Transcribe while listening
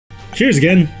Cheers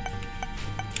again.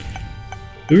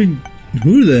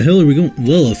 Who the hell are we going?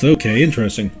 Lillith. Okay,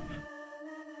 interesting.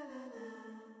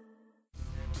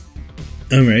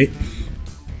 Alright.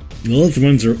 Lillith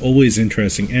ones are always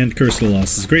interesting, and Curse of the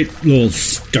Lost is a great little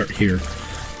start here.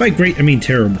 By great, I mean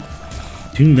terrible.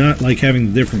 Do not like having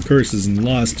the different curses, and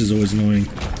Lost is always annoying.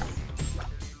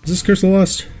 Is this Curse of the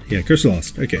Lost? Yeah, Curse of the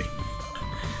Lost. Okay.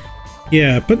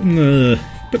 Yeah, putting the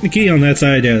key on that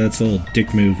side, yeah, that's a little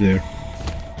dick move there.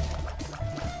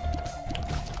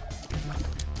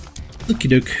 Okie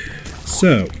doke.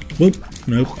 So, whoop,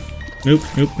 nope, nope,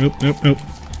 nope, nope, nope, nope.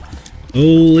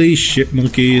 Holy shit,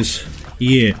 monkeys.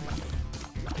 Yeah.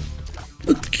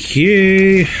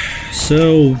 Okay.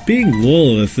 So, being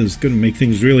Lillith is going to make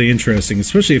things really interesting,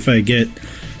 especially if I get...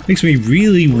 Makes me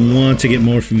really want to get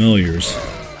more familiars.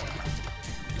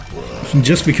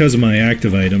 Just because of my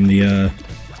active item, the,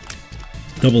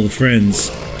 Double the Friends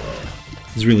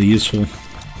is really useful.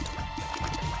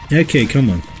 Okay, come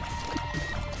on.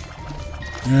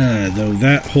 Though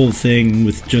that whole thing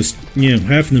with just, you know,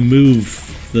 having to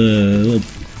move the little...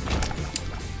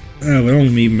 I don't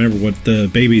even remember what the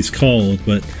baby's called,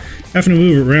 but having to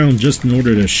move it around just in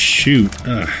order to shoot.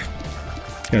 God,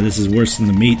 this is worse than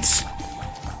the meats.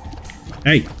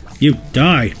 Hey, you,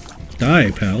 die!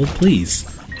 Die, pal, please.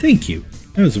 Thank you.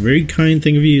 That was a very kind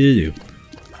thing of you to do.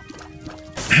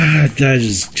 That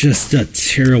is just a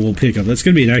terrible pickup. That's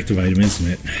gonna be an active item,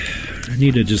 isn't it? I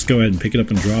need to just go ahead and pick it up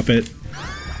and drop it.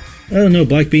 Oh no,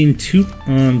 Black Bean, Toot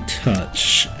on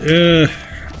Touch.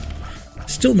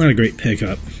 Still not a great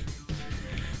pickup.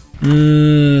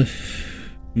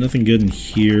 Nothing good in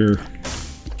here.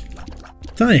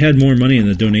 Thought I had more money in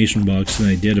the donation box than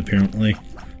I did, apparently.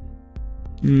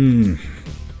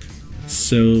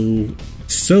 So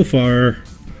far,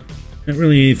 not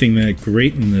really anything that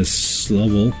great in this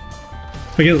level.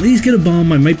 If I can at least get a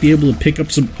bomb, I might be able to pick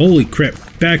up some... Holy crap,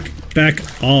 back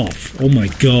off. Oh my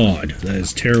god, that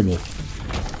is terrible.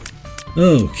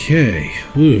 Okay,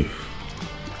 ooh.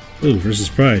 Ooh, versus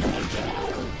Pride.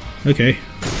 Okay.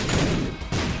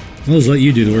 I'll just let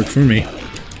you do the work for me.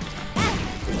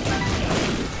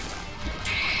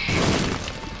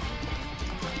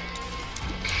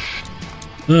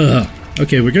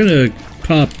 Okay, we're gonna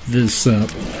pop this up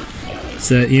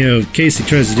so that, you know, in case he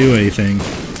tries to do anything.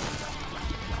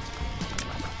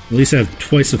 At least I have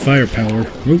twice the firepower.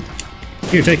 Oop.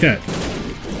 Here, take that.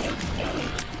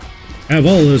 I have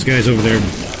all of those guys over there.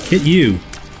 Hit you.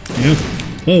 You know?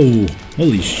 Whoa.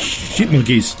 Holy shit,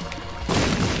 monkeys.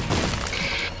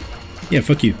 Yeah,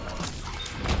 fuck you.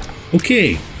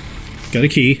 Okay. Got a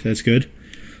key. That's good.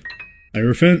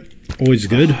 Hierophant. Always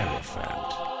good.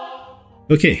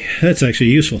 Okay, that's actually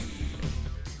useful.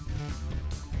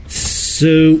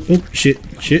 So... Oh, shit.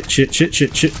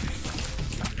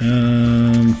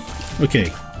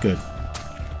 Okay, good.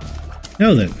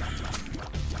 Now then.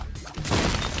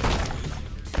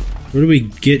 Where do we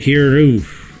get here? Ooh.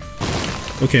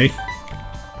 Okay.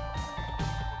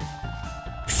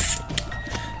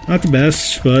 Not the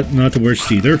best, but not the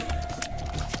worst either.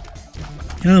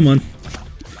 Come on.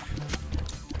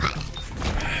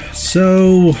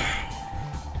 So...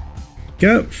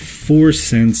 Got 4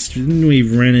 cents. Didn't we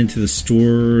run into the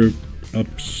store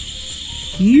up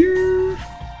here?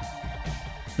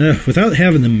 Without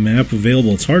having the map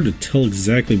available, it's hard to tell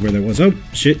exactly where that was. Oh,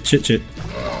 shit.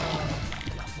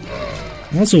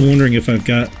 I'm also wondering if I've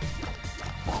got...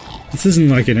 This isn't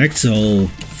like an XL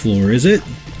floor, is it?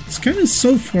 It's kind of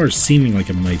so far seeming like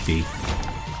it might be.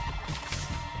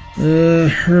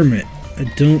 Hermit. I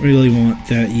don't really want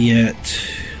that yet.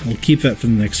 I'll keep that for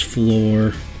the next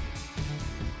floor.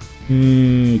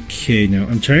 Okay, now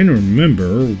I'm trying to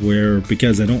remember where,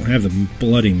 because I don't have the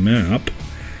bloody map,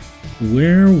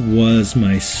 where was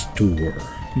my store?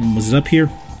 Was it up here?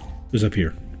 It was up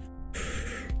here.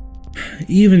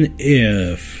 Even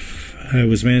if I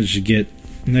was managed to get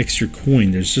an extra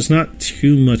coin, there's just not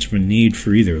too much of a need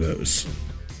for either of those.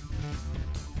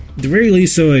 At the very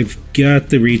least, though, I've got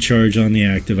the recharge on the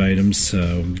active items,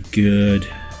 so good.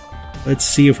 Let's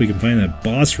see if we can find that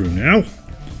boss room now.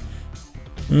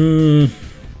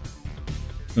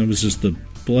 That was just the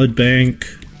blood bank.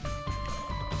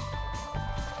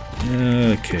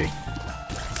 Okay.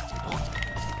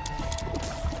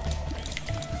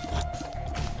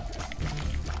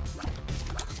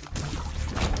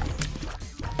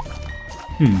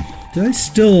 Do I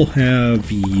still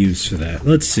have use for that?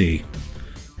 Let's see.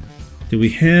 Do we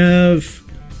have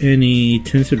any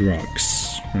tinted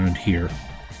rocks around here?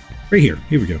 Right here.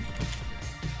 Here we go.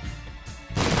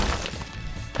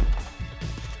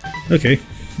 Okay.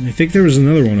 I think there was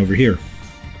another one over here.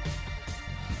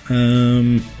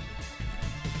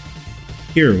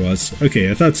 Here it was. Okay,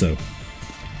 I thought so.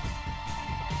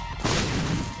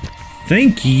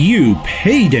 Thank you,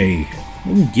 payday.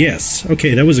 Oh, yes.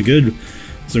 Okay, that was a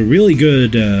really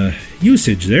good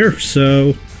usage there.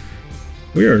 So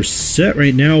we are set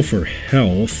right now for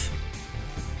health.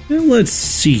 Now let's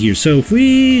see here. So if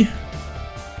we...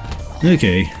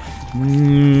 Okay.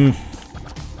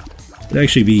 It'd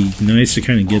actually be nice to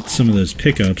kind of get some of those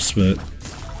pickups, but I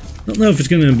don't know if it's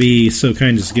going to be so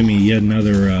kind as to give me yet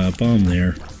another bomb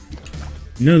there.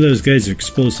 None of those guys are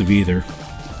explosive either.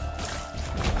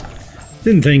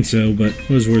 Didn't think so, but it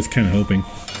was worth kind of hoping.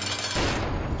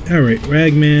 Alright,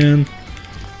 Ragman.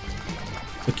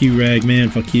 Fuck you, Ragman.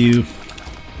 Fuck you.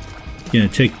 Gonna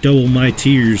take double my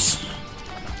tears.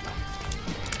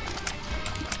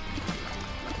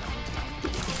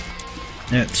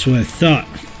 That's what I thought.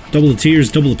 Double the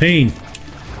tears, double the pain.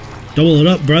 Double it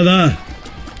up, brother.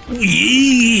 Oh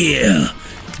yeah!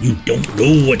 You don't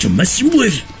know what you're messing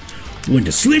with when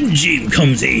the Slim Jim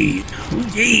comes in.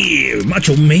 Oh yeah!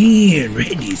 Macho Man,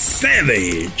 Randy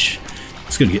Savage.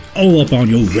 It's gonna get all up on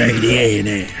your raggedy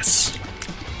ass.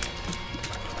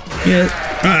 Yeah.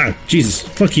 Ah, Jesus.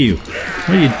 Fuck you. What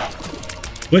are you...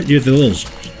 What? You're the little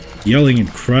yelling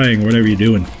and crying or whatever you're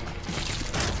doing.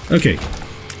 Okay.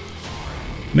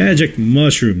 Magic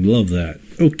mushroom. Love that.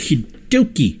 Okie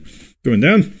dokie. Going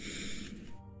down.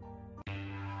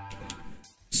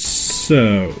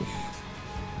 So...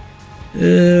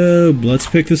 let's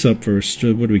pick this up first.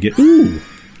 What do we get? Ooh!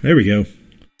 There we go.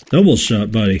 Double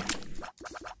shot, buddy.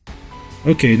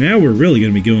 Okay, now we're really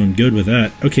going to be going good with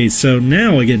that. Okay, so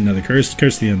now I get another curse.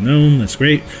 Curse of the Unknown. That's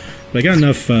great. But I got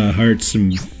enough hearts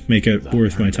to make it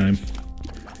worth my time.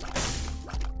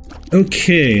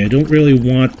 Okay, I don't really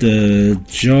want the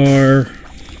jar.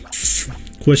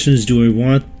 Question is, do I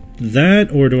want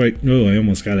that, or do I... Oh, I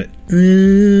almost got it.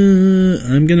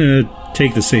 I'm gonna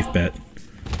take the safe bet.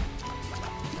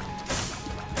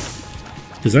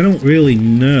 Because I don't really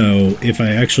know if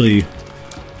I actually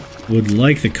would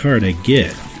like the card I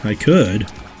get. I could,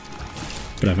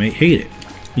 but I might hate it.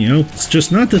 You know, it's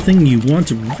just not the thing you want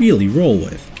to really roll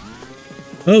with.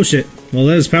 Oh shit, well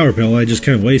that is Power Pill, I just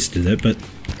kind of wasted it, but...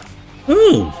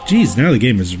 Oh, geez, now the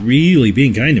game is really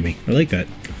being kind to me. I like that.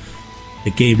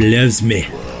 The game loves me.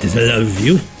 Does it love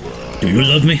you? Do you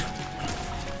love me?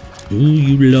 Do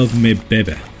you love me,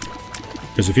 baby?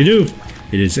 Because if you do,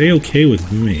 it is a-okay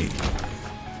with me.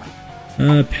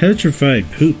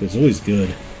 Petrified poop is always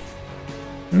good.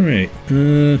 Alright,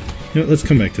 you know, let's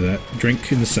come back to that.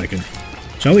 Drink in a second.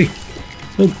 Shall we?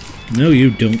 Oh, no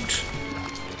you don't.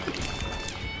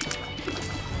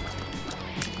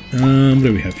 What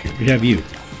do we have here? We have you.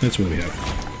 That's what we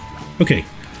have. Okay.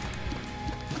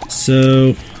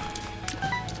 So...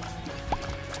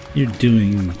 You're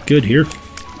doing good here.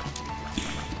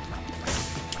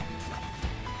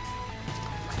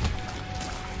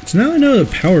 So now I know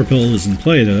the Power Pill is in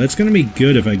play, though. That's gonna be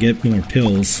good if I get more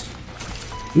pills.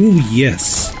 Ooh,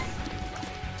 yes.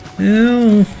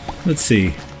 Now, let's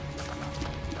see.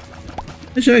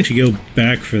 I should actually go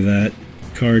back for that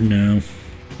card now.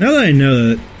 Now that I know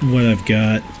that what I've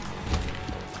got,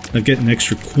 I'm getting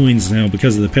extra coins now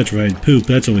because of the petrified poop.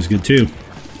 That's always good too.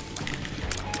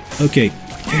 Okay,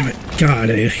 damn it. God,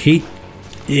 I hate...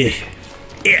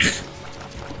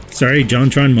 Sorry,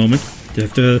 JonTron moment.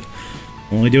 Have to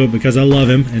only do it because I love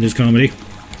him and his comedy.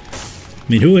 I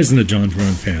mean, who isn't a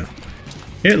JonTron fan?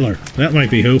 Hitler. That might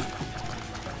be who.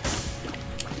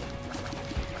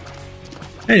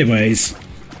 Anyways.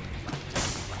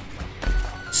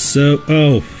 So,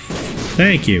 oh,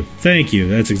 thank you,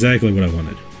 that's exactly what I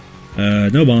wanted.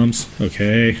 No bombs,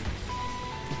 okay.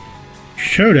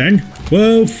 So then,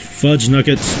 whoa, fudge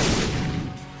nuggets.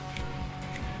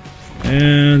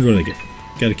 And what did I get?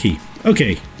 Got a key.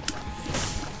 Okay.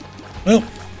 Well,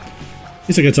 at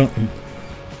least I got something.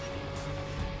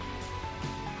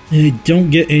 I don't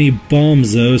get any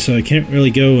bombs though, so I can't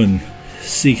really go and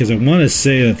see, because I want to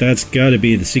say that that's got to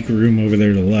be the secret room over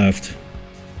there to the left.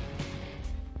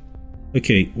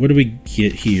 Okay, what do we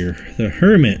get here? The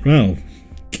Hermit. Wow.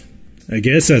 I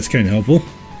guess that's kind of helpful.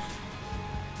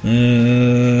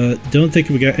 Don't think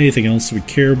we got anything else we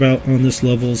care about on this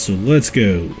level, so let's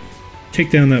go. Take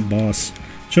down that boss.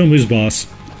 Show him who's boss,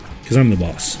 because I'm the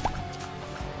boss.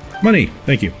 Money!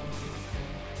 Thank you.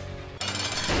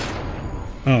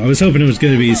 Oh, I was hoping it was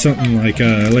going to be something like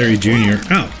Larry Jr.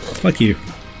 Ow! Fuck you.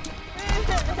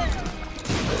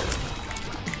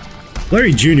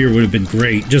 Larry Jr. would have been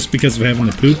great, just because of having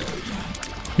the poop.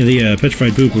 Yeah, the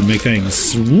petrified poop would make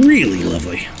things really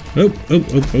lovely. Oh,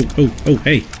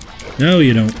 hey. No,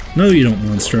 you don't. No, you don't,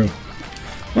 Monstro.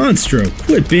 Monstro,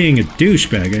 quit being a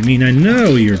douchebag. I mean, I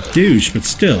know you're a douche, but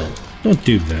still. Don't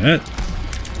do that.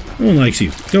 No one likes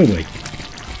you. Go away.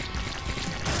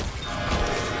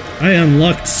 I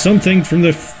unlocked something from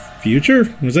the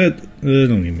future? Was that... I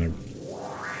don't even remember.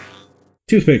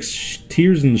 Toothpicks,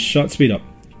 tears, and shot speed up.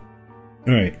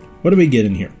 Alright, what do we get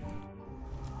in here?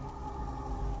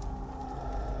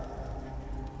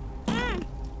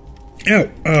 Ow!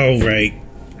 Oh, right.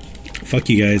 Fuck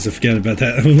you guys, I forgot about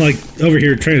that. I'm like over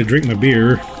here trying to drink my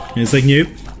beer. And it's like, nope.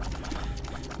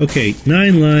 Okay,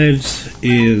 9 lives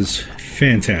is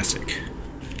fantastic.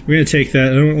 We're gonna take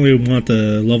that. I don't really want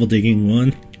the level digging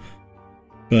one.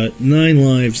 But 9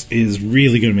 lives is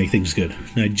really gonna make things good.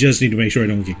 And I just need to make sure I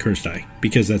don't get cursed eye,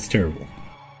 because that's terrible.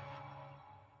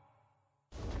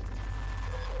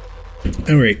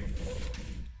 Alright.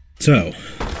 So,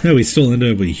 now we still end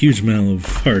up with a huge amount of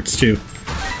hearts, too.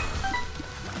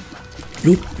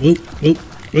 Whoop, whoop, whoop,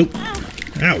 whoop.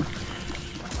 Ow.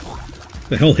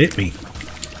 The hell hit me?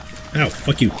 Ow,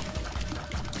 fuck you.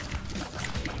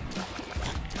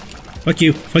 Fuck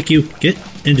you, fuck you. Get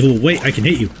into a way I can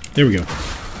hit you. There we go.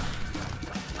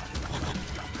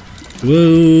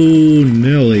 Whoa,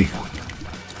 Nelly.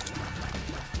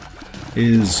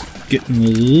 Is getting a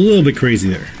little bit crazy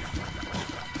there.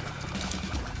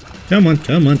 Come on,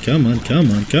 come on, come on,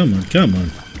 come on, come on, come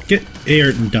on. Get air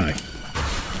and die.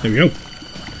 There we go.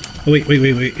 Oh, wait, wait,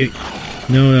 wait, wait, wait.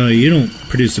 No, no, you don't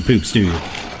produce the poops, do you?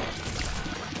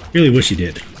 Really wish you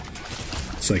did.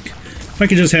 It's like, if I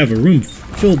could just have a room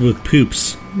filled with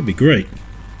poops, it'd be great.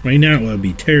 Right now, it would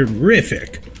be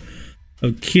terrific.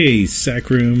 Okay, sack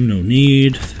room, no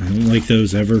need. I don't like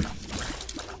those ever.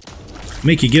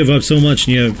 Make you give up so much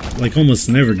and you, like, almost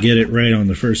never get it right on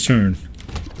the first turn.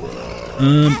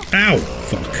 Ow!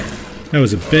 Fuck. That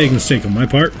was a big mistake on my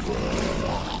part.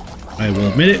 I will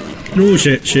admit it. Oh,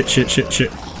 shit, shit, shit, shit,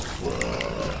 shit.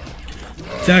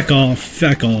 Back off,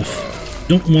 back off.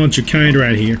 Don't want your kind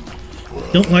right here.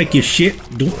 Don't like your shit.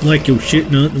 Don't like your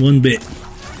shit, not one bit.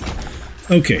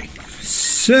 Okay,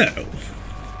 so...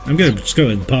 I'm gonna just go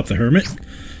ahead and pop the hermit.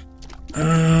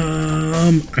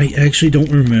 I actually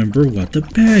don't remember what the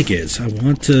bag is. I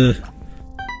want to...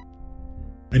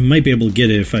 I might be able to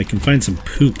get it if I can find some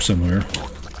poop somewhere.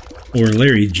 Or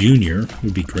Larry Jr.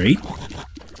 would be great.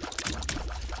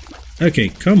 Okay,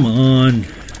 come on.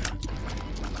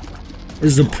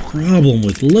 Is the problem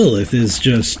with Lillith is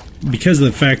just because of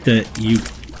the fact that you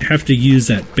have to use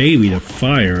that baby to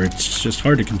fire, it's just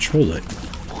hard to control it.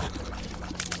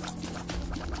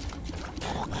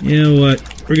 You know what?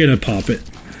 We're gonna pop it.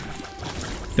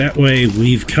 That way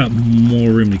we've got more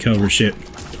room to cover shit.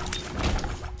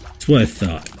 That's what I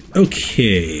thought.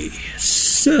 Okay,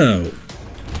 so...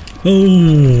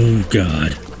 Oh,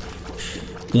 God.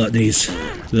 Gluttonies.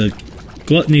 The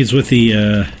gluttonies with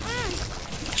the,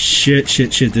 shit,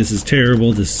 shit, shit. This is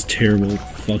terrible. This is terrible.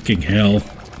 Fucking hell.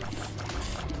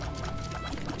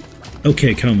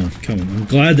 Okay, come on, come on. I'm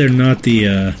glad they're not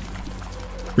the,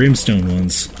 brimstone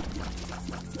ones.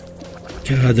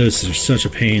 God, those are such a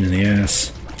pain in the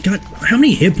ass. God, how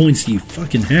many hit points do you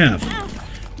fucking have?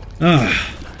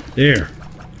 Ah, there.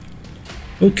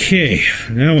 Okay,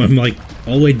 now I'm like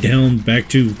all the way down back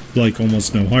to like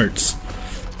almost no hearts.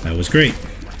 That was great.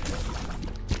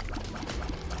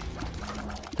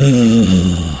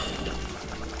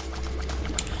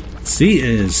 See, it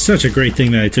is such a great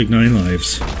thing that I took 9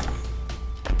 lives.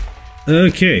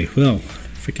 Okay, well,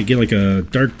 if I could get like a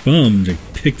dark bum to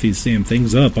pick these damn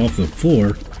things up off the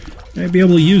floor, I'd be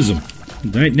able to use them.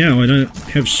 Right now, I don't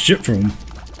have shit for them.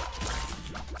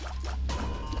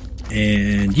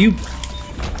 And you...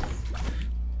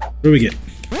 What do we get?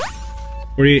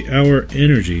 48-hour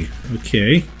energy.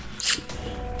 Okay.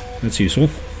 That's useful.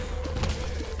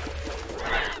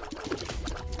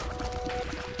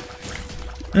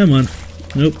 Come on.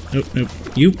 Nope, nope, nope.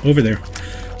 You, over there.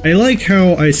 I like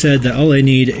how I said that all I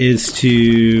need is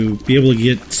to be able to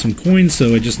get some coins,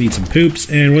 so I just need some poops.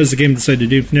 And what does the game decide to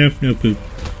do? No, no poop.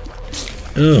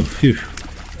 Oh, phew.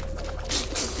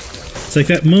 It's like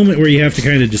that moment where you have to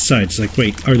kind of decide. It's like,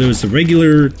 wait, are those the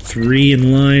regular 3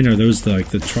 in line? Are those the, like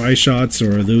the tri-shots?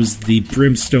 Or are those the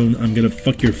brimstone I'm gonna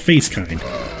fuck your face kind?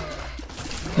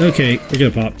 Okay,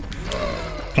 we're gonna pop.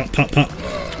 Pop, pop, pop.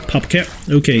 Pop cap.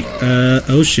 Okay,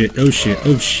 oh shit, oh shit,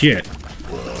 oh shit.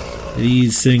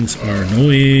 These things are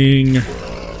annoying.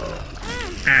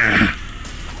 Ah!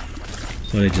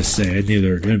 What did I just say? I knew they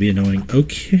were gonna be annoying.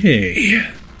 Okay.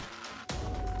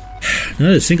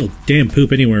 Not a single damn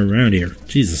poop anywhere around here.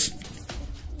 Jesus.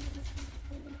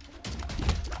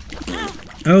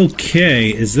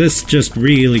 Okay, is this just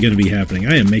really going to be happening?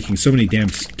 I am making so many damn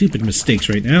stupid mistakes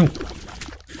right now.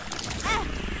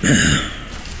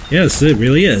 Yes, it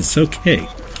really is. Okay.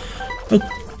 Oh.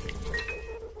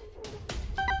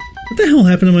 What the hell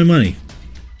happened to my money?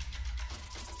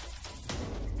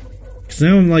 Because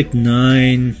now I'm like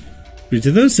 9. Did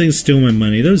those things steal my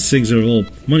money? Those things are little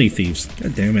money thieves.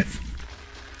 God damn it.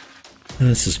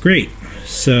 This is great.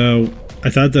 So, I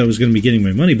thought that I was going to be getting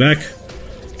my money back.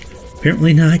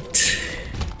 Apparently not.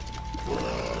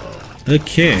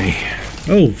 Okay.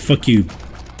 Oh, fuck you.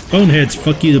 Boneheads.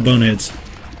 Fuck you, the boneheads.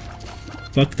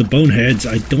 Fuck the boneheads.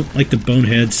 I don't like the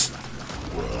boneheads.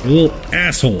 They're little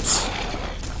assholes.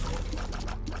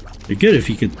 They're good if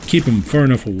you could keep them far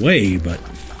enough away, but...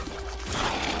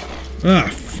 Ah,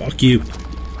 fuck you.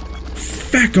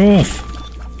 Back off!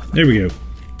 There we go.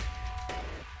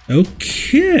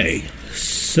 Okay,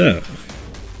 so...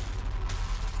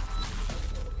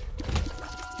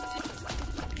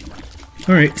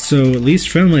 Alright, so at least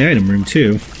found my item room,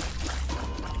 too.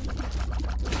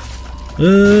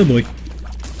 Oh boy.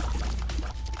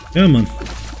 Come on.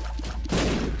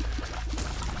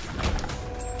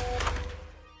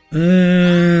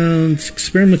 And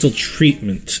experimental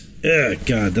treatment. Oh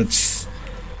god, that's...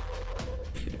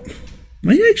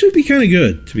 might actually be kind of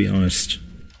good, to be honest.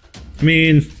 I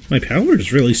mean, my power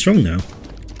is really strong now.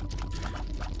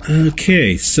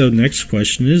 Okay, so next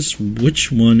question is,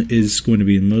 which one is going to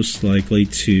be most likely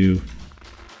to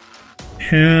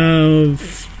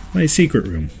have my secret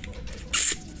room?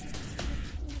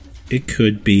 It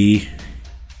could be...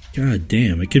 god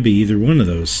damn, it could be either one of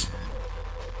those.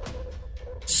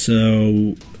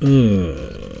 So...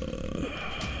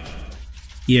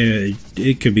 yeah,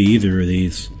 it could be either of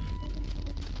these.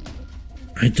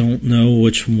 I don't know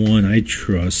which one I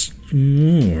trust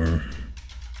more.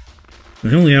 I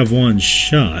only have one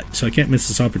shot, so I can't miss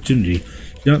this opportunity.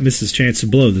 Do not miss this chance to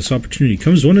blow. This opportunity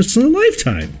comes once in a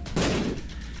lifetime.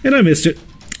 And I missed it.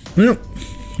 Well,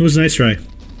 it was a nice try.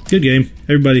 Good game.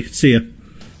 Everybody, see ya.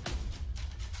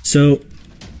 So,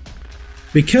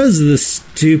 because of this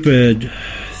stupid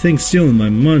thing stealing my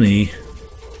money,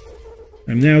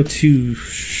 I'm now too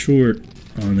short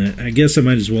on it. I guess I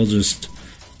might as well just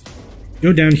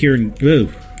go down here and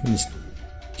just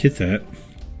hit that.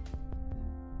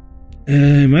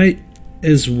 I might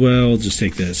as well just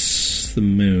take this. The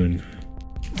moon.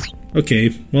 Okay,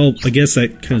 well, I guess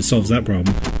that kind of solves that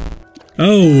problem.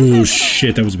 Oh,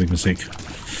 shit, that was a big mistake.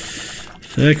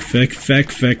 Feck.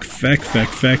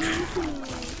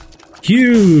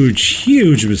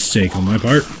 Huge mistake on my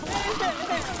part.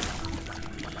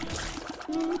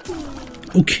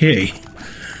 Okay.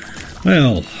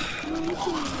 Well.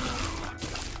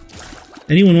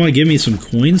 Anyone want to give me some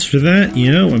coins for that?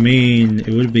 You know, I mean,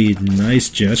 it would be a nice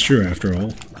gesture after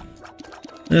all.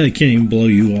 I can't even blow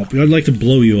you up. I'd like to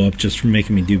blow you up just for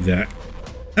making me do that.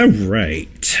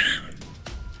 Alright.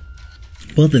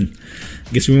 Well then,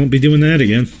 I guess we won't be doing that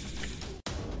again.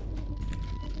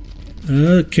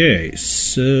 Okay,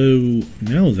 so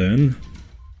now then,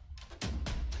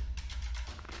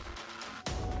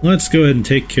 let's go ahead and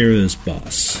take care of this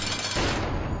boss.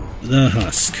 The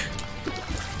husk.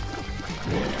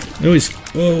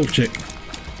 Oh shit.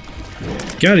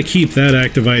 Gotta keep that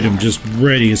active item just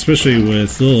ready, especially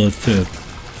with Lillith to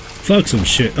fuck some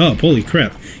shit up, holy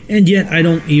crap. And yet I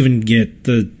don't even get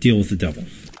the deal with the devil.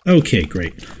 Okay,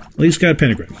 great. At least got a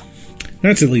pentagram.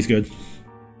 That's at least good.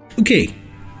 Okay.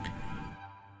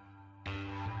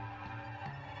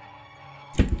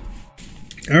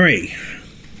 Alright.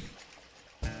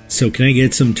 So can I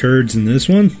get some turds in this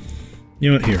one?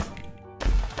 You know what, here.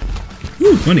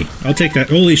 Woo, money. I'll take that.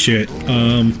 Holy shit.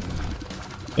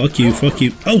 Fuck you.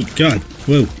 Oh, God.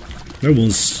 Whoa. That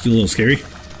one's a little scary.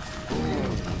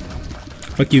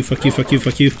 Fuck you.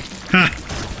 Ha!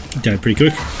 He died pretty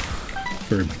quick.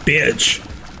 For a bitch.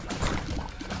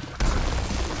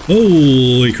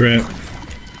 Holy crap.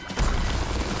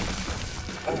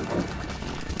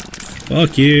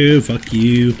 Fuck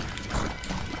you.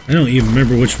 I don't even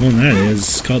remember which one that is.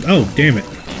 It's called... oh, damn it.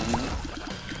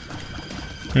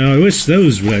 Now, I wish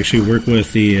those would actually work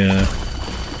with the,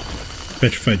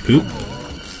 petrified poop.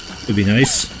 Would be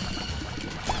nice.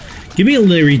 Give me a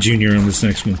Larry Jr. on this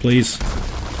next one, please.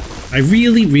 I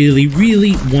really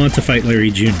want to fight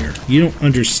Larry Jr. You don't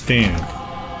understand.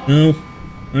 No?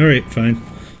 Alright, fine.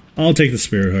 I'll take the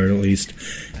Spirit Heart, at least.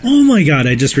 Oh my god,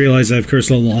 I just realized I've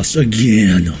Curse of the Lost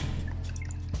again.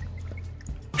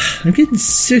 I'm getting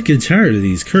sick and tired of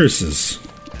these curses.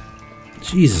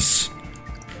 Jesus.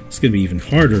 It's gonna be even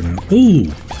harder now.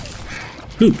 Ooh!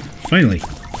 Poop, finally.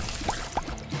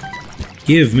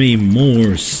 Give me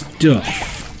more stuff.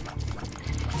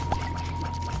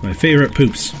 My favorite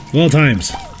poops of all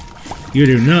times. You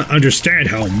do not understand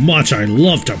how much I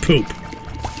love to poop.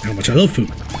 How much I love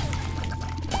poop.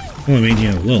 Well, I mean,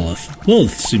 you know, Lillith.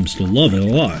 Lillith seems to love it a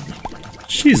lot.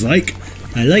 She's like,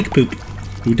 I like poop.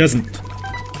 Who doesn't?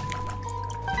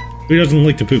 Who doesn't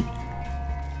like to poop?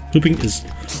 Pooping is...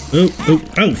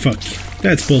 Oh, fuck.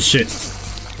 That's bullshit.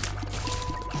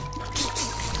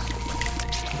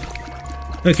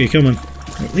 Okay, come on.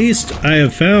 At least I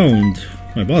have found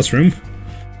my boss room.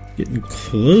 Getting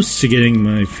close to getting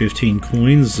my 15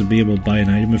 coins to be able to buy an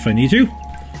item if I need to.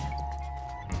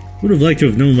 Would have liked to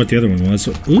have known what the other one was.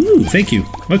 So, ooh, thank you.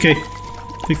 Okay.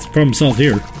 I think the problem solved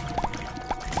here.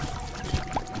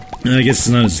 I guess it's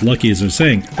not as lucky as I was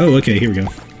saying. Oh, okay, here we go.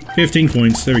 15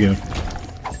 coins. There we go.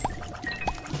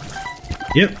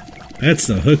 Yep. That's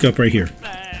the hookup right here.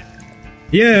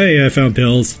 Yay, I found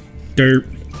pills. Dirt.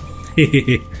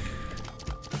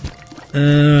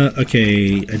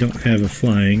 Okay, I don't have a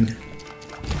flying.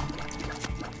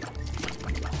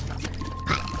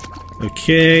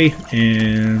 Okay,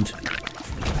 and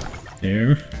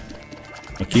there.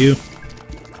 Fuck you.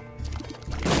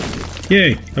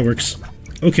 Yay, that works.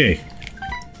 Okay.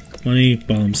 Money,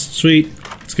 bombs. Sweet.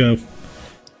 Let's go.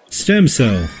 Stem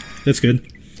cell. That's good.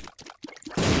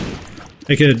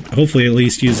 I could hopefully at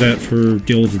least use that for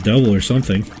deal with the devil or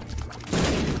something.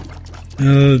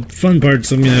 Fun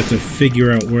part's I'm gonna have to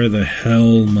figure out where the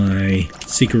hell my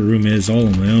secret room is all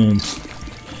on my own.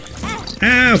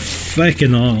 Ah,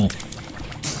 fucking all.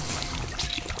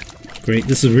 Great,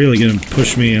 this is really gonna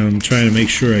push me on trying to make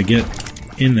sure I get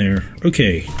in there.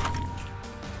 Okay.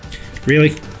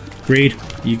 Really? Greed?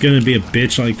 You gonna be a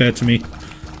bitch like that to me?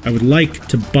 I would like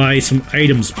to buy some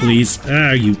items, please.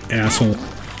 Ah, you asshole.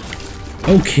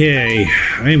 Okay,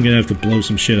 I am gonna have to blow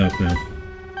some shit up now.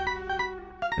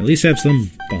 At least have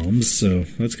some bombs, so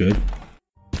that's good.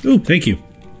 Ooh, thank you.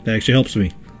 That actually helps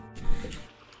me.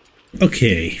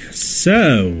 Okay,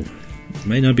 so...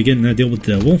 might not be getting that deal with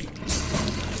the devil.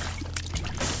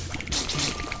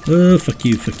 Oh, fuck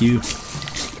you, fuck you.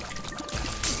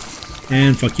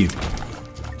 And fuck you.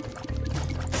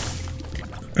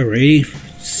 Alrighty,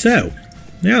 so...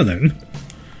 now then...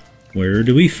 where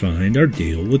do we find our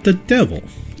deal with the devil?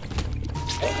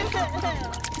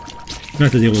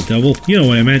 Not the deal with the devil. You know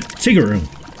what I meant. Secret room.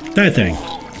 That thing.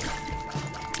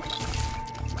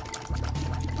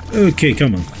 Okay,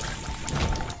 come on.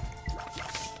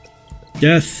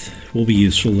 Death will be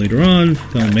useful later on.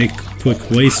 That'll make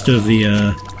quick waste of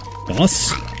the,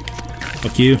 boss.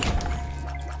 Fuck you.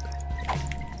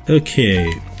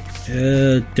 Okay.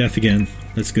 Death again.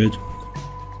 That's good.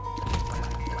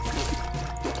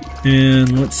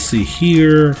 And let's see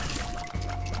here.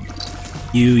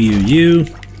 You.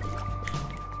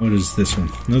 What is this one?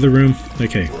 Another room?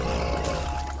 Okay.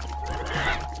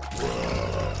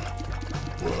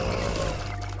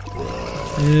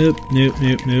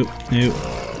 Nope.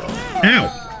 Ow!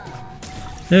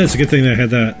 That's a good thing that I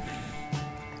had that.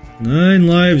 9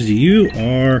 lives, you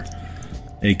are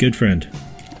a good friend.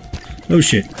 Oh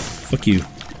shit. Fuck you.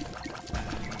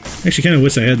 Actually kinda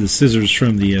wish I had the scissors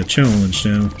from the challenge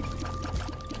now.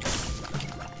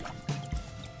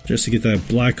 Just to get that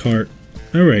black heart.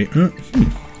 Alright,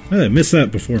 I missed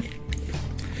that before.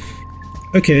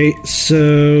 Okay,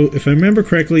 so if I remember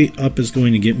correctly, up is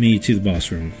going to get me to the boss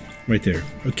room. Right there.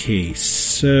 Okay,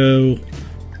 so...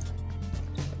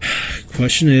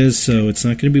 question is, so it's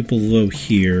not going to be below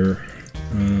here.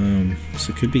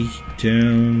 So it could be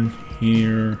down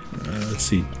here. Let's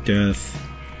see, death.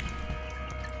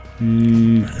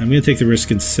 I'm going to take the risk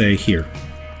and say here.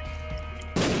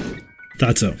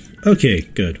 Thought so. Okay,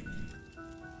 good.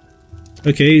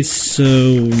 Okay,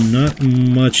 so not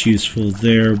much useful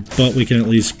there, but we can at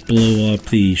least blow up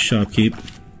the shopkeep.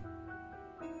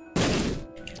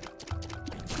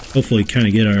 Hopefully kind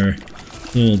of get our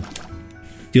little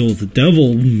deal with the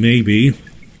devil, maybe.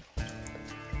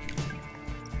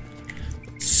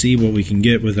 See what we can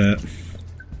get with that.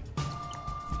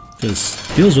 Because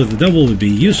deals with the devil would be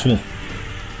useful.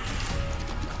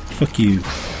 Fuck you.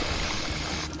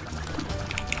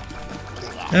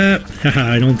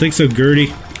 Haha, I don't think so,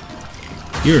 Gertie.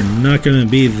 You're not gonna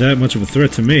be that much of a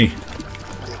threat to me.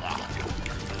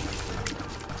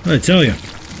 I tell you,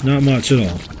 not much at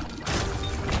all.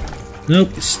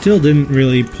 Nope, still didn't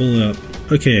really pull it up.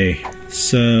 Okay,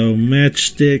 so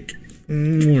matchstick,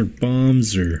 or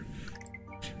bombs, or...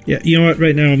 yeah, you know what,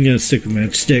 right now I'm gonna stick with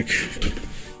matchstick.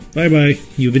 Bye-bye,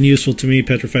 you've been useful to me,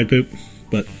 petrified poop,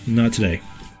 but not today.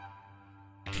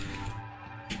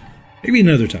 Maybe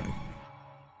another time.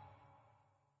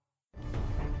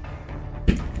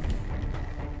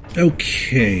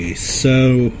 Okay,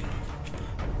 so...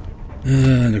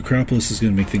 Necropolis is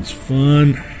gonna make things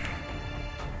fun.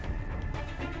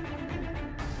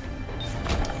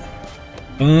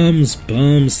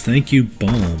 Bombs, thank you,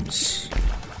 bombs.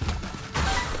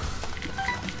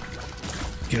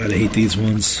 God, I hate these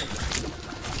ones.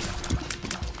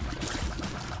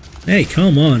 Hey,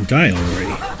 come on, die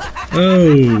already.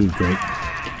 Oh, great.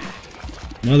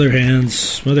 Mother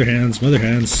hands, mother hands, mother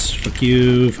hands. Fuck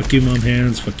you, mom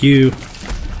hands, fuck you.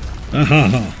 Ah ha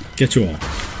ha, get you all.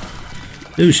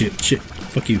 Oh shit, shit.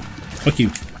 Fuck you, fuck you.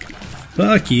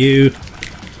 Fuck you. You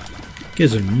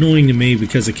guys are annoying to me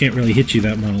because I can't really hit you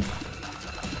that well.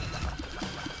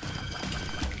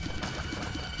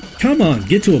 Come on,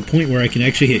 get to a point where I can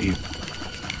actually hit you.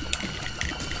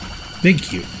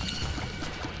 Thank you.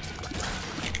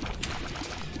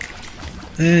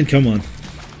 And come on.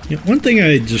 You know, one thing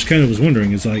I just kind of was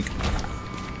wondering is, like,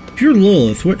 if you're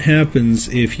Lillith, what happens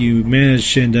if you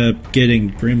manage to end up getting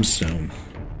brimstone?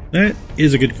 That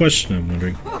is a good question, I'm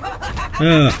wondering.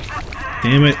 Ah,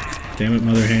 damn it. Damn it,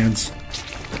 mother hands.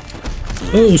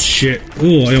 Oh shit.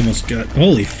 Oh, I almost got...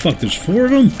 Holy fuck, there's 4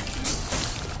 of them?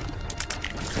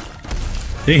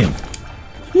 Damn.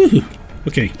 Woohoo.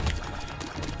 Okay.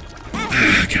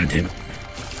 Ah, god damn it.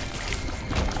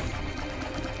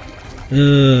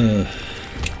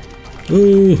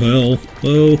 Oh hell.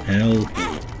 Oh hell.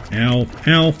 Ow.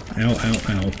 Ow. Ow, ow,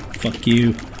 ow. Fuck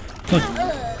you. Fuck.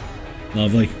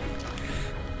 Lovely.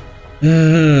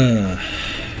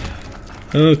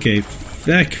 Okay.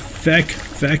 Feck.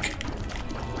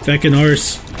 Feckin'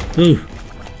 arse. Ooh.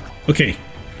 Okay.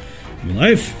 I'm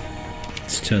alive.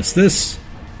 Let's test this.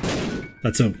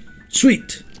 That's a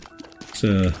sweet. It's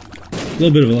a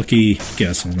little bit of a lucky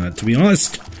guess on that, to be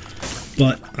honest.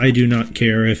 But I do not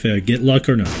care if I get luck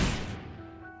or not.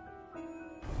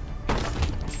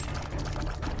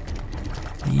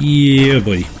 Yeah,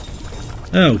 buddy.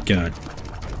 Oh, God.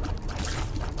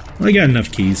 I got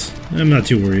enough keys. I'm not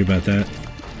too worried about that.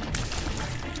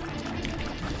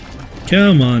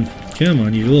 Come on. Come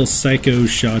on, you little psycho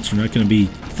shots are not going to be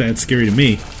that scary to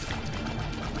me.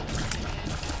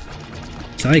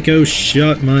 Psycho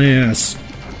shot my ass.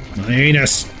 My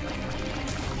anus.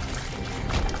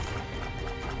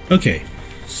 Okay,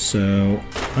 so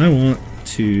I want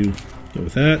to go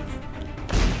with that.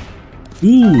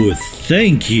 Ooh,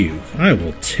 thank you. I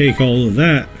will take all of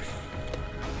that.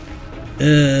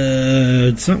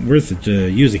 It's not worth it to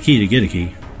use a key to get a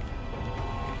key.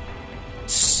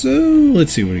 So,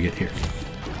 let's see what we get here.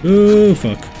 Oh,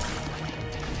 fuck.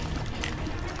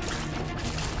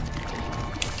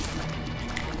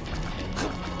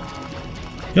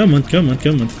 Come on, come on,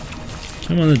 come on.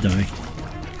 Come on and die.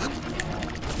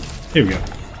 Here we go.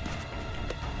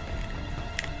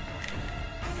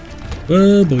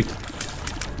 Oh boy.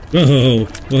 Whoa,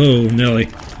 whoa, Nelly.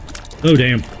 Oh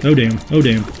damn, oh damn, oh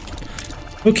damn.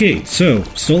 Okay, so,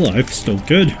 still alive, still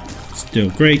good, still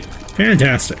great,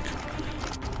 fantastic.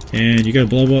 And you gotta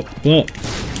blow up.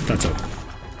 That's all.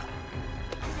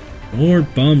 More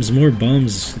bombs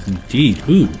indeed.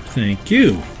 Ooh, thank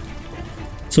you.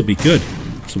 This will be good.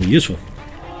 This will be useful.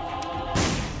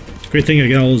 It's a great thing I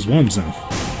got all those bombs now.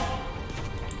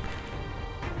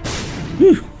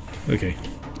 Whew. Okay.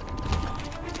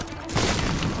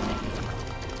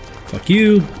 Fuck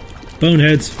you,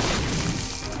 boneheads.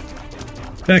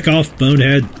 Back off,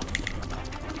 bonehead.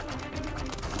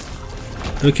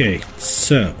 Okay,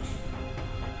 so.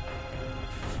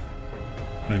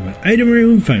 Find my item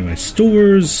room, find my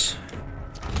stores.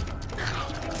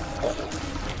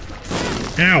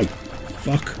 Ow!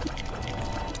 Fuck.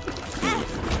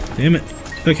 Damn it.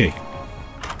 Okay.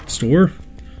 Store.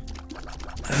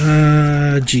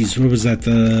 Jeez, what was that?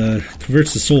 The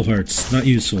converts to soul hearts. Not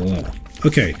useful at all.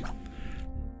 Okay.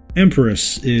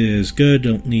 Empress is good.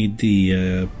 Don't need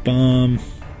the bomb.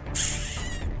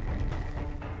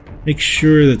 Make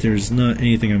sure that there's not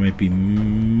anything I might be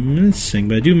missing,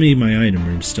 but I do need my item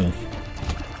room still.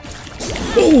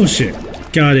 Oh shit!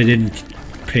 God, I didn't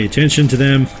pay attention to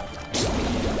them.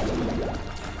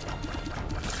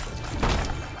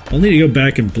 I'll need to go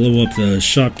back and blow up the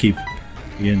shopkeep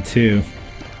again too.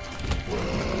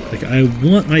 Like, I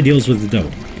want my deals with the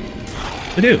dough.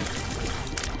 I do.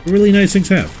 They're really nice things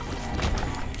to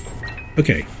have.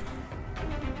 Okay.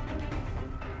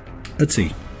 Let's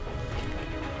see.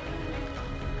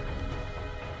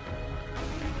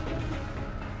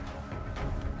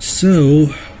 So,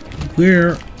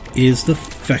 where is the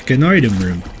feckin' item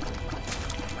room?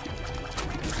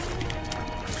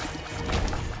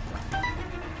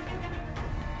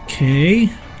 Okay,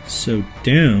 so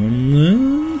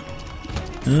down.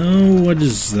 Oh, what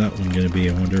is that one gonna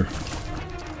be, I wonder?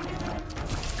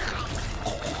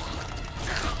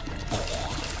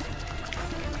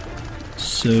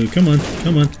 So, come on,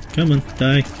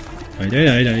 die.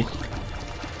 Die.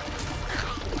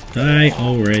 Die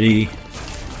already.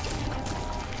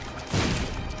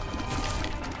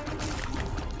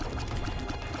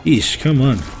 Yeesh, come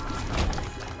on.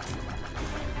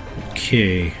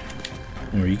 Okay.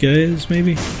 Or you guys,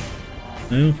 maybe?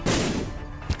 No?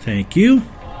 Thank you.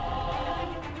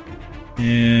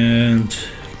 And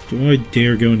do I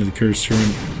dare go into the cursed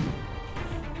room?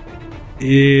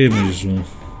 Yeah, might as well.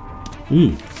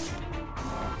 Ooh.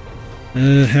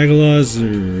 Hagalaz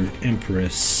or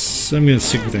Empress? I'm gonna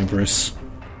stick with Empress.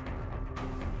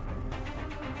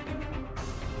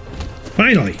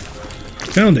 Finally!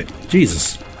 Found it!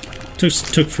 Jesus.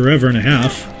 Took forever and a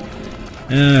half.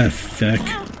 Ah, feck.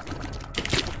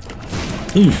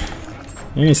 Ooh.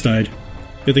 Almost died.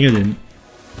 Good thing I didn't.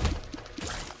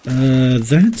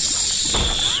 That's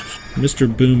Mr.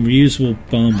 Boom reusable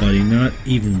bomb buddy. Not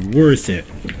even worth it.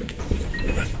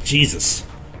 Jesus.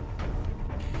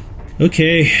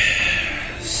 Okay.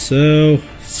 So,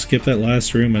 skip that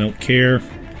last room. I don't care.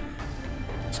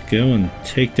 Let's go and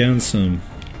take down some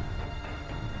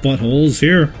buttholes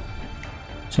here.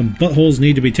 Some buttholes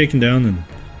need to be taken down and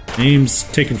names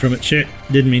taken from it. Shit.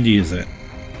 Didn't mean to use that.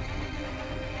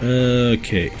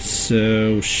 Okay,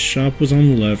 so shop was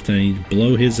on the left, and I need to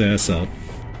blow his ass up.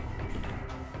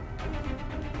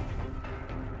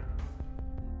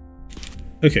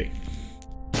 Okay.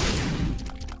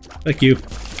 Thank you.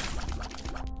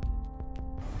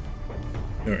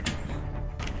 Alright.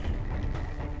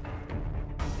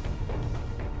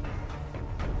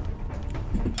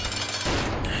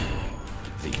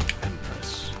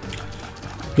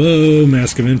 Whoa,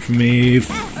 Mask of Infamy.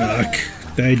 Fuck.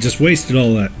 I just wasted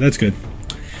all that. That's good.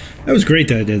 That was great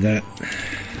that I did that.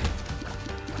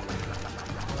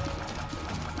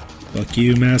 Fuck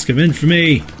you, Mask of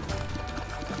Infamy.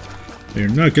 We're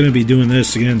not gonna be doing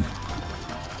this again.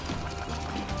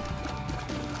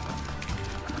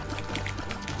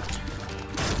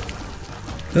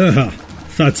 Aha,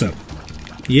 thought so.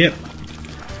 Yep.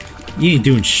 You ain't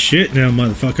doing shit now,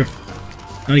 motherfucker.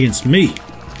 Not against me.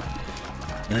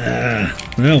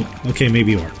 Well, okay,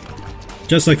 maybe you are.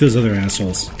 Just like those other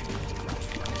assholes.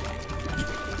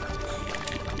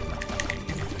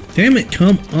 Damn it,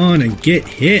 come on and get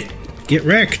hit. Get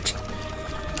wrecked.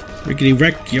 Rickety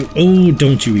wrecked, yo. Oh,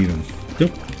 don't you even.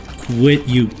 Don't quit,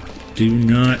 you. Do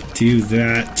not do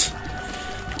that.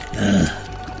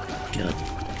 God.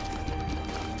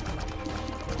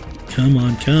 Come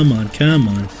on, come on, come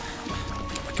on.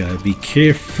 Gotta be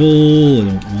careful. I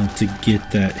don't want to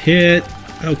get that hit.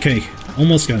 Okay,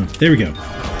 almost got him. There we go.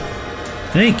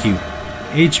 Thank you.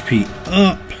 HP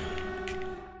up.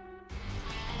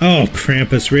 Oh,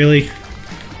 Krampus, really?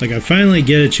 Like, I finally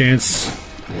get a chance.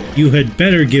 You had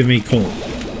better give me coal.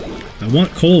 I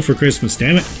want coal for Christmas,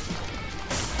 damn it.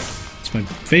 It's my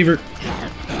favorite.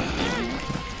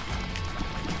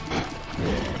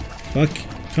 Fuck.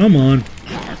 Come on.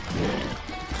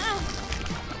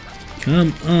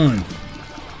 Come on.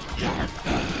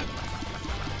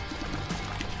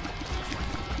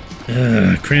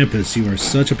 Krampus, you are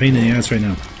such a pain in the ass right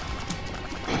now.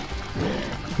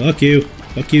 Fuck you.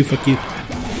 Fuck you, fuck you.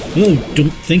 Oh, don't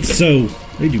think so.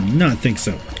 I do not think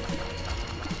so.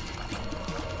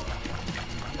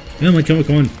 Come on, come on,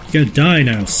 come on. You're gonna die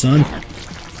now, son.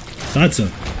 Thought so.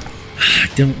 I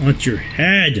don't want your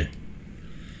head.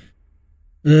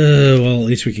 Well, at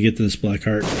least we could get to this black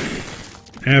heart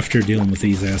after dealing with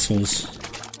these assholes.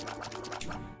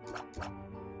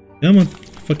 Come on.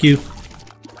 Fuck you.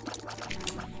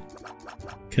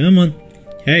 Come on.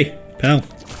 Hey, pal.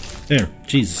 There.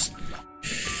 Jesus.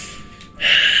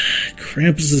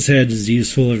 Krampus's head is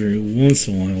useful every once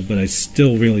in a while, but I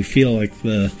still really feel like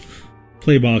the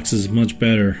play box is much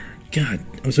better. God,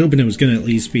 I was hoping it was going to at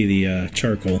least be the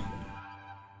charcoal.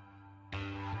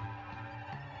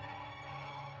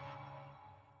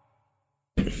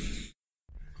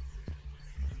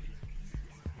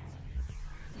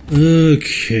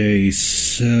 Okay,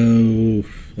 so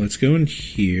let's go in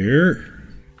here.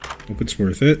 Hope it's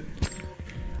worth it.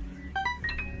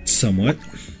 Somewhat.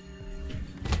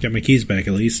 Got my keys back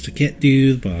at least. I can't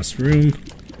do the boss room.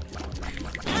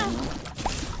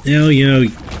 Now,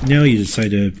 now you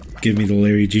decide to give me the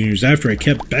Larry Juniors after I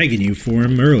kept begging you for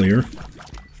him earlier.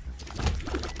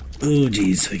 Oh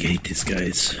jeez, I hate these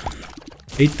guys.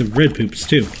 Hate the red poops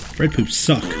too. Red poops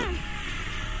suck.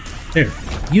 There,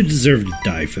 you deserve to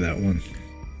die for that one.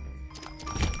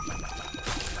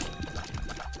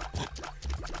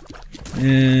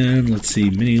 And let's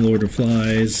see, Mini Lord of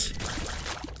Flies.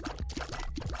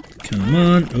 Come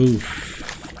on. Oh,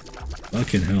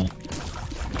 fucking hell.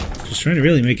 Just trying to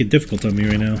really make it difficult on me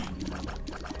right now.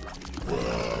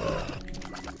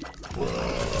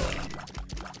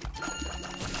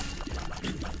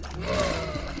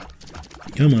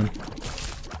 Come on.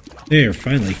 There,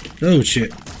 finally. Oh,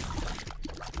 shit.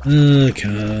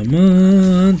 Come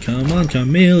on,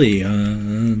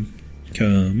 chameleon.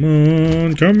 Come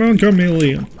on,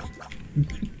 chameleon.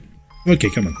 Okay,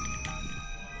 come on.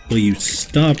 Will you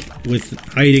stop with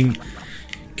hiding?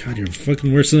 God, you're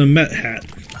fucking worse than a Met hat.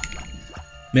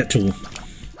 Met tool.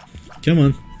 Come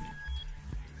on.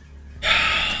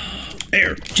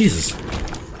 There! Jesus!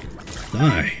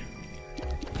 Die.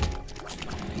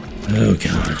 Oh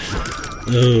god.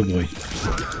 Oh boy.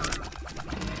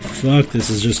 Fuck, this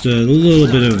is just a little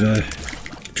bit of a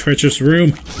treacherous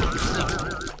room.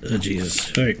 Oh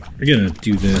Jesus. Alright, we're gonna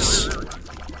do this.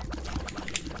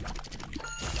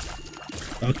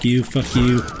 Fuck you, fuck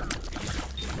you.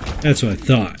 That's what I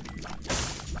thought.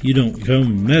 You don't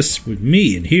come mess with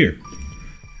me in here.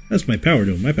 That's my power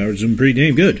dome. My power dome's pretty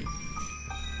damn good.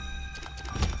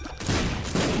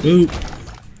 Ooh.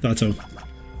 Thought so.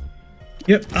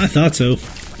 Yep, I thought so.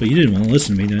 But you didn't want to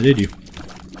listen to me now, did you?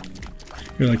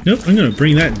 You're like, nope, I'm gonna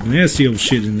bring that nasty old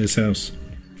shit in this house.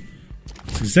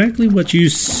 It's exactly what you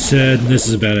said, and this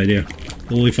is a bad idea.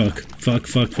 Holy fuck. Fuck,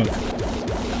 fuck, fuck.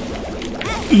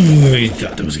 Ooh, I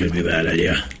thought that was gonna be a bad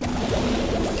idea.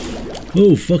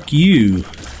 Oh, fuck you.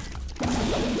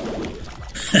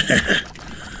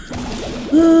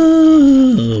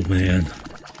 Oh, man.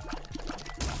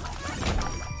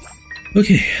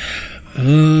 Okay.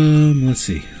 Let's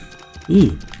see.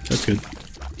 Ooh, that's good.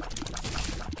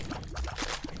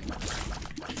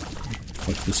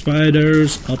 Fuck the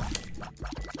spiders. Up.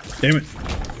 Damn it.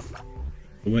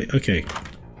 Wait, okay.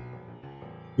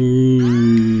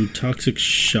 Ooh, toxic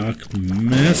shock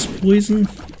mass poison?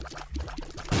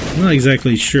 I'm not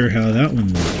exactly sure how that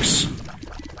one works.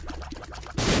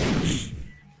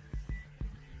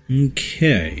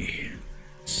 Okay.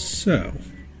 So.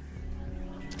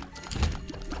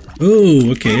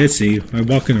 Oh, okay, I see. I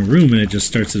walk in a room and it just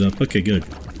starts it up. Okay, good.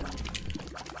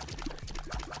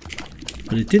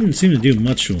 But it didn't seem to do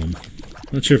much to them.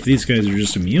 Not sure if these guys are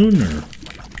just immune or...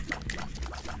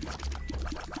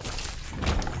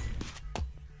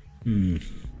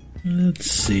 Let's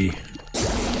see.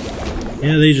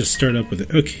 Yeah, they just start up with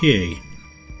it. Okay.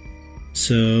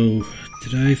 So,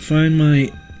 did I find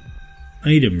my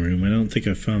item room? I don't think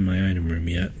I found my item room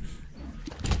yet.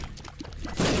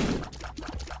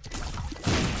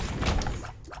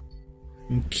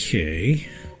 Okay.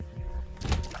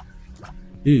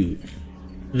 Ooh.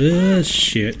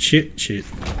 Shit. So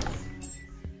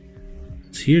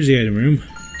here's the item room.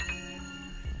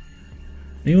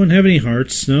 Anyone have any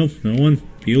hearts? No? No one?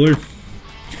 Bueller?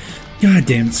 God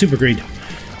damn it, super great.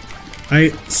 I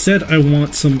said I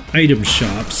want some item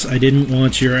shops. I didn't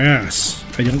want your ass.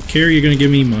 I don't care you're gonna give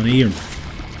me money or...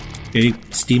 Okay,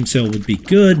 Steam sale would be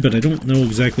good, but I don't know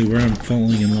exactly where I'm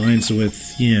falling in lines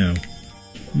with, you know,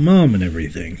 Mom and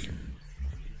everything.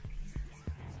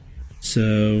 So,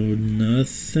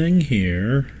 nothing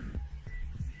here.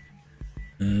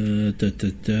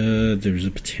 There's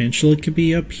a potential it could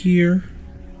be up here.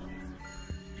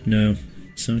 No,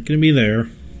 it's not going to be there.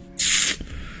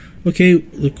 Okay,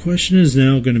 the question is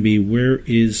now going to be, where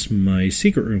is my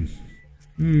secret room?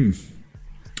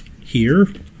 Here?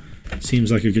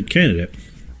 Seems like a good candidate.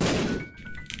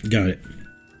 Got it.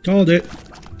 Called it.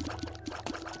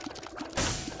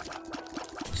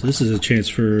 So this is a chance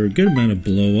for a good amount of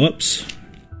blow-ups.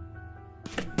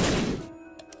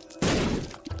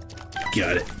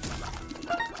 Got it.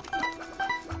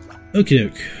 Okie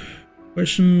doke.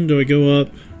 Question, do I go up?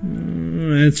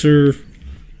 Answer.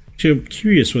 Actually, I'm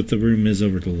curious what the room is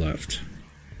over to the left.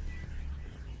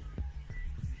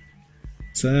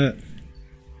 What's that?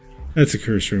 That's a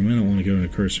curse room. I don't want to go in a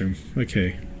curse room.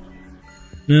 Okay.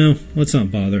 No, let's not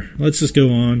bother. Let's just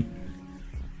go on.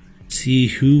 See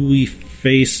who we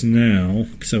face now.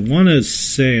 Because I want to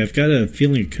say, I've got a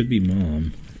feeling it could be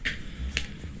Mom.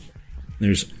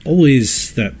 There's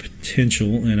always that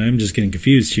potential, and I'm just getting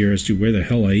confused here as to where the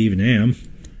hell I even am.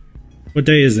 What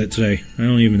day is it today? I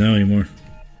don't even know anymore.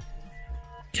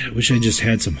 God, I wish I just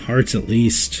had some hearts at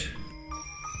least.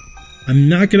 I'm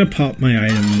not gonna pop my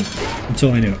item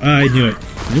until I know. I knew it.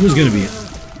 It was gonna be it.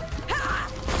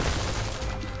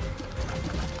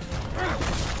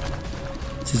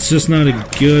 It's just not a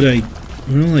good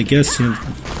well, I guess, you know.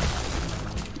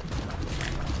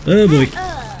 Oh boy.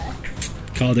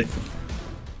 Called it.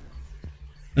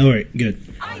 Alright, good.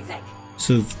 Isaac.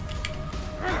 So...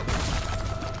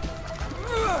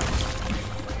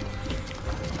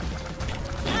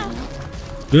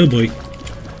 oh boy.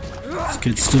 This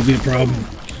could still be a problem.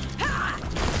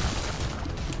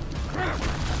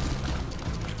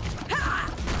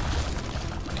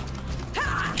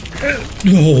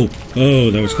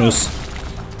 Oh, that was close.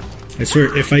 I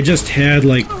swear, if I just had,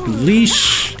 like,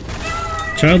 leash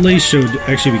Child leash would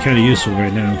actually be kind of useful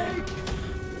right now.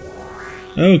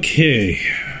 Okay,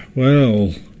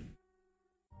 well,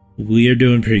 we are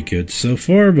doing pretty good so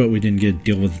far, but we didn't get to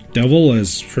deal with the devil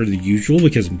as per the usual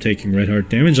because I'm taking red heart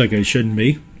damage like I shouldn't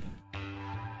be.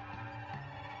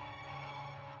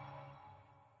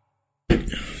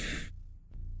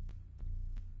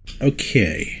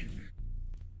 Okay,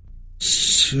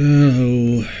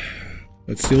 so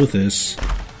let's deal with this.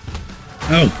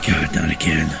 Oh god, not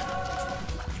again.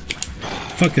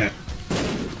 Fuck that.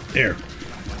 There.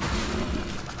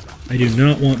 I do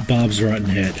not want Bob's rotten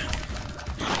head.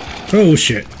 Oh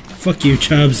shit. Fuck you,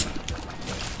 Chubbs.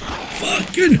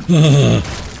 Fucking...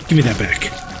 give me that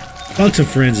back. Box of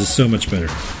Friends is so much better.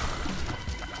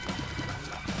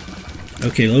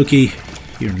 Okay, Loki.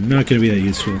 You're not gonna be that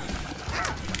useful.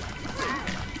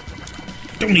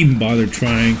 Don't even bother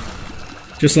trying.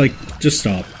 Just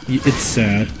stop. It's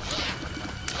sad.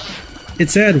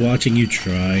 It's sad watching you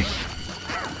try.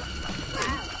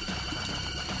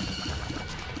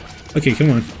 Okay, come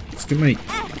on. Let's get my...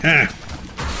 Ah!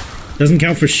 Doesn't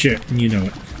count for shit, and you know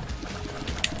it.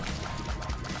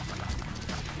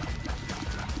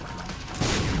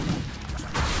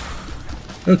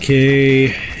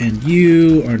 Okay, and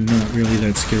you are not really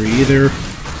that scary either.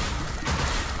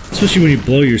 Especially when you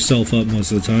blow yourself up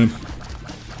most of the time.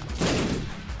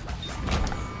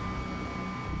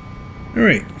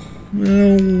 Alright.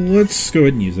 Well, let's go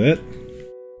ahead and use that.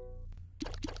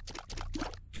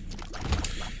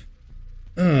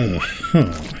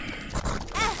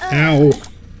 Ow.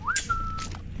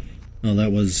 Oh,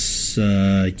 that was,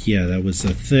 yeah, that was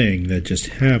a thing that just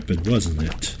happened, wasn't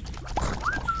it?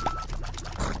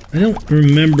 I don't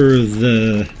remember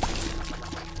the...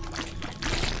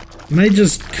 Am I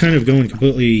just kind of going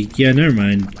completely... Yeah, never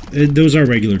mind. Those are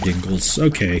regular dingles.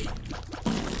 Okay.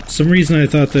 For some reason I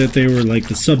thought that they were like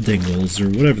the sub-dingles, or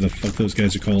whatever the fuck those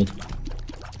guys are called.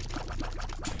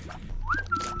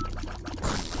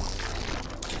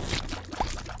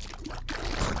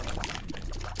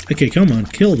 Okay, come on,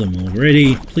 kill them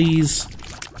already, please.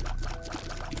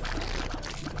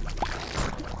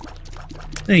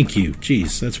 Thank you.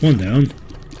 Jeez, that's one down.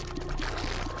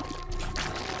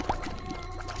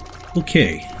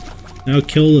 Okay. Now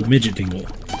kill the midget dingle.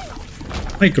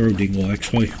 Micro dingle,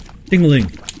 actually.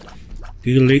 Dingling.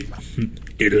 Diddly.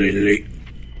 Diddly.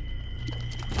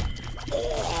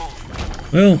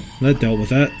 Well, that dealt with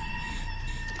that.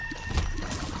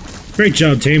 Great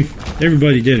job, team.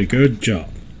 Everybody did a good job.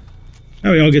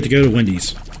 Now we all get to go to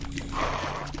Wendy's.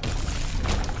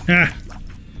 Ah!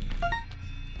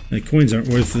 The coins aren't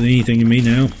worth anything to me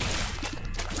now.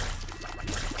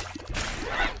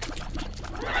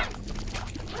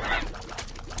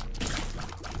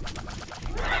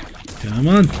 Come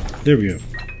on. There we go.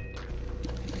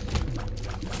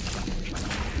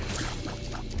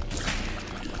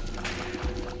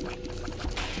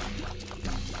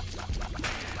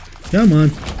 Come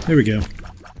on. There we go.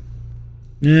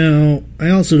 Now, I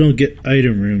also don't get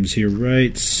item rooms here,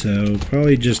 right? So,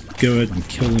 probably just go ahead and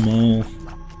kill them all.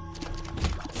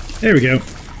 There we go.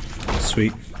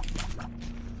 Sweet.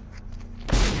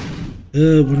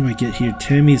 What do I get here?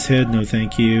 Tammy's head? No,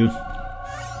 thank you.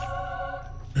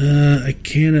 I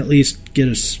can at least get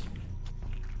a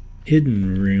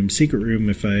hidden room, secret room,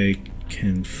 if I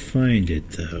can find it,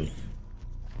 though.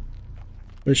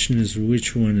 Question is,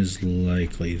 which one is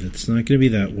likely? That's not going to be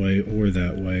that way or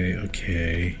that way.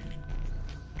 Okay.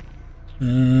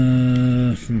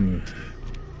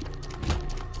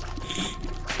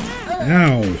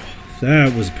 Ow!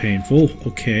 That was painful.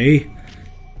 Okay.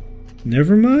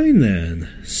 Never mind then.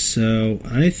 So,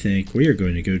 I think we are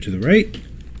going to go to the right.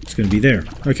 It's going to be there.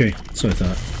 Okay, that's what I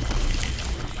thought.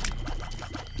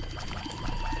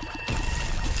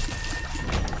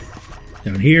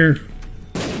 Down here.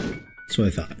 That's what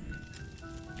I thought.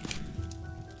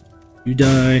 You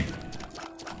die.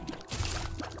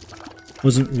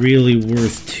 Wasn't really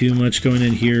worth too much going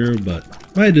in here, but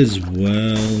might as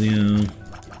well, you know.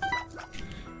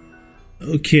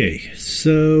 Okay,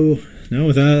 so now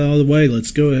with that out of the way,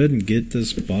 let's go ahead and get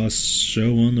this boss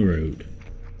show on the road.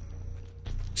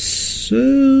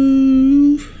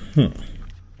 So...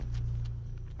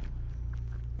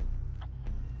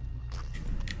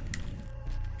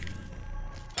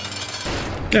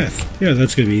 Death. Yeah,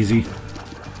 that's gonna be easy.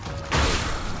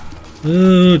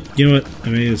 You know what? I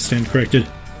may have stand corrected.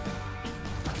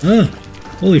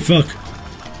 Holy fuck.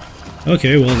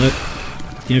 Okay, well that...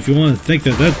 Yeah, if you want to think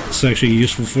that that's actually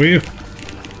useful for you.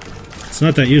 It's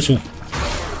not that useful.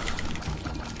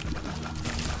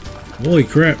 Holy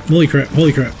crap, holy crap,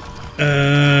 holy crap.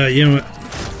 You know what?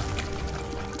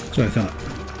 That's what I thought.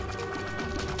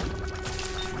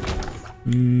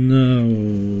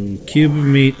 No. Cube of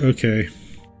meat. Okay.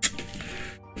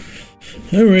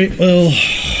 Alright, well.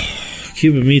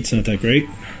 Cube of meat's not that great.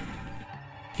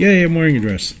 Yay, I'm wearing a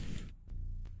dress.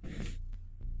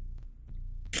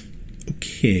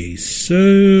 Okay,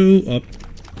 so. Up.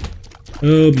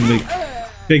 Oh,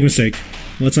 big mistake.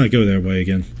 Let's not go that way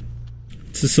again.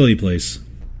 It's a silly place.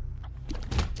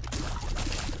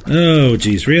 Oh,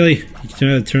 jeez, really? You try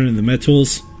to turn in the med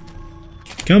tools?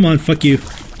 Come on, fuck you.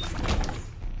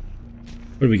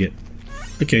 What do we get?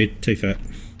 Okay, take that.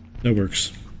 That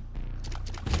works.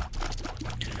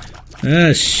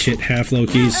 Ah, shit, half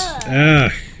Lokis.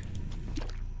 Ah.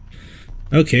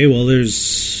 Okay, well,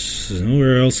 there's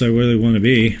nowhere else I really want to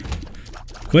be.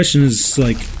 Question is,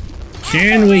 like,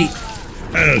 can we...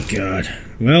 Oh, God.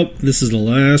 Well, this is the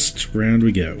last round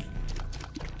we go.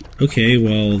 Okay,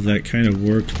 well, that kind of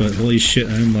worked, but holy shit,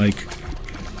 I'm, like,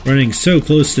 running so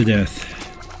close to death.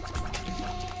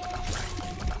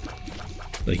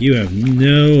 Like, you have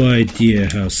no idea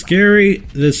how scary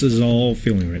this is all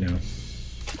feeling right now.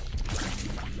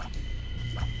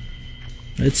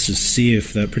 Let's just see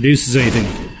if that produces anything.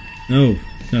 No,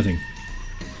 nothing.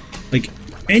 Like,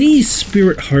 any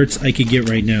spirit hearts I could get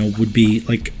right now would be,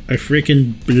 like, a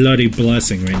freaking bloody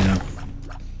blessing right now.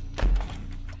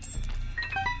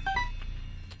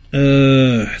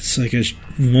 It's like I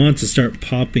want to start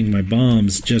popping my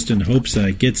bombs just in hopes that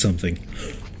I get something.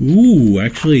 Ooh,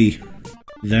 actually,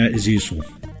 that is useful.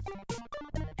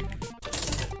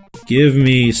 Give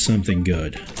me something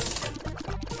good.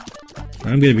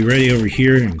 I'm gonna be ready over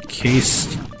here in case...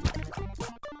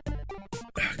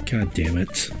 God damn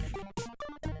it.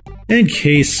 In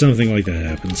case something like that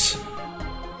happens.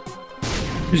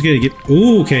 Just gonna get...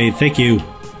 Ooh, okay, thank you.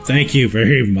 Thank you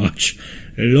very much.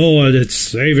 Lord, it's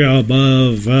Savior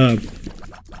above,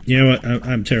 You know what,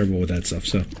 I'm terrible with that stuff,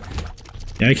 so...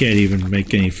 I can't even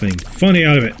make anything funny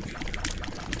out of it.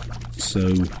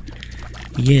 So...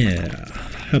 Yeah...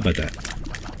 How about that?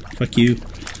 Fuck you.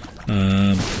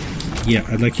 Yeah,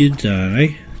 I'd like you to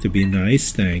die. To be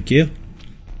nice, thank you.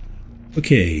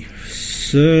 Okay,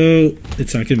 so...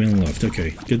 It's not gonna be on the left.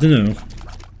 Okay, good to know.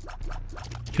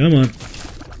 Come on.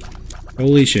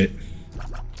 Holy shit.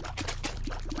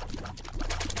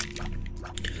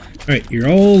 Alright, you're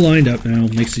all lined up now.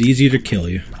 Makes it easier to kill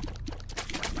you.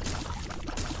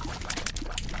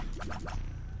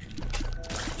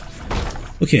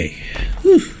 Okay.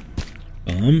 Whew.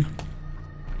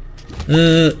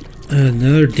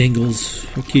 Another dingles.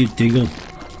 Fuck you, dingle.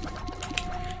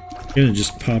 I'm gonna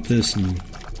just pop this and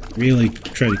really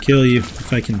try to kill you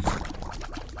if I can.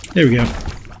 There we go.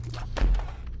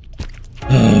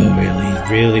 Oh,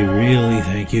 really, really,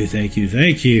 thank you, thank you,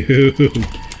 thank you.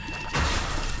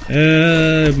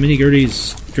 Mini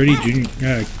Gertie's, Gertie Jr.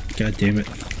 God damn it.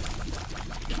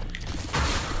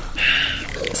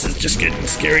 This is just getting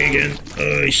scary again.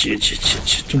 Oh, shit.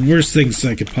 The worst things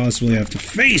I could possibly have to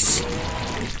face.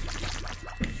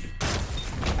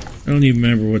 I don't even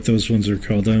remember what those ones are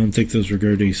called. I don't think those were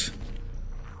Gerties.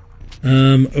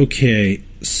 Okay.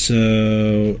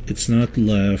 So, it's not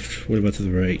left. What about to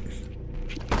the right?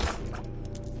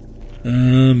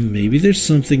 Maybe there's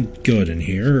something good in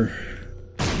here.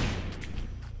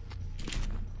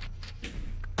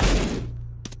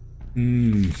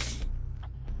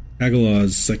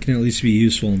 Hagalaz, that can at least be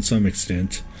useful in some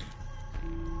extent.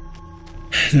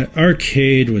 That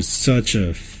arcade was such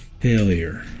a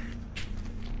failure.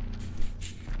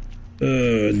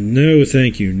 No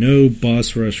thank you. No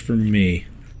boss rush for me.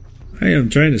 I am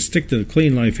trying to stick to the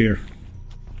clean life here.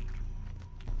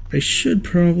 I should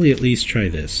probably at least try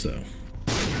this, though.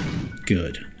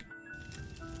 Good.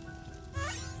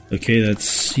 Okay,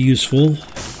 that's useful.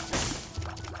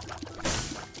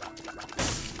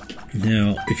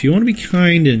 Now, if you want to be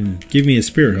kind and give me a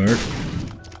spirit heart...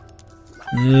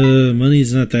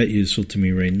 money's not that useful to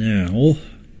me right now.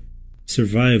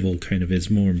 Survival kind of is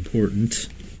more important.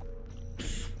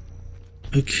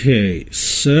 Okay,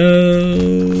 so...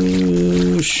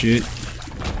 Shit.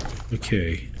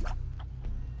 Okay.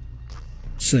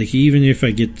 It's like, even if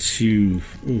I get to...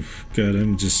 Oof, God,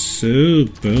 I'm just so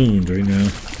boned right now.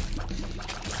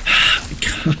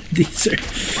 God, these are...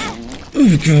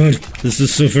 Oh, God. This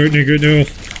is so frightening right now.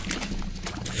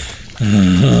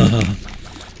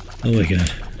 Oh, my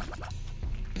God.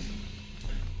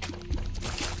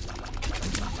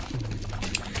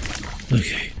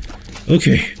 Okay.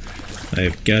 Okay.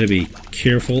 I've got to be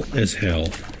careful as hell.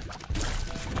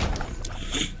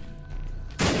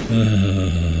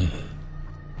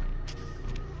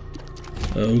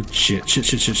 Oh, shit.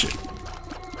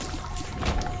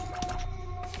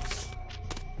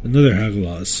 Another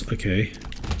Hagalaz. Okay.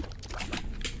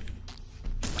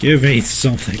 Give me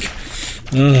something.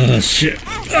 Oh, shit.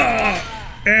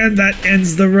 Oh, and that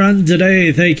ends the run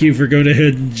today. Thank you for going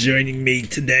ahead and joining me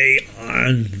today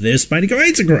on this Binding of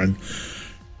Isaaac run.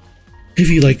 If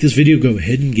you like this video, go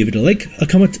ahead and give it a like, a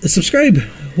comment, a subscribe,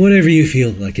 whatever you feel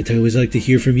like. I'd always like to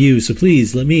hear from you, so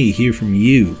please let me hear from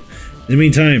you. In the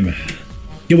meantime,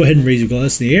 go ahead and raise your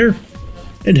glass in the air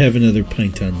and have another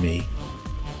pint on me.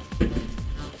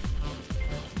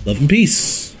 Love and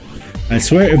peace. I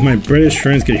swear if my British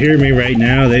friends could hear me right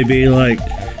now, they'd be like,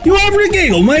 "You having a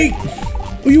giggle, mate?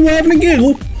 Are you having a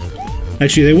giggle?"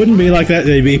 Actually, they wouldn't be like that.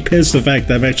 They'd be pissed the fact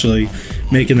that I'm actually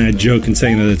making that joke and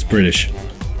saying that it's British.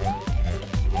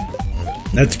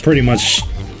 That's pretty much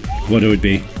what it would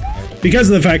be. Because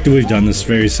of the fact that we've done this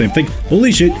very same thing.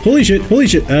 Holy shit, holy shit, holy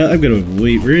shit. I'm gonna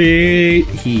wait right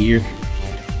here.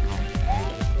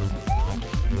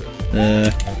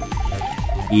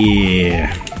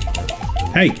 Yeah.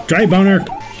 Hey, dry boner!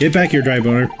 Get back here, dry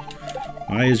boner.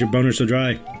 Why is your boner so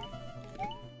dry?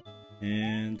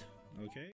 And...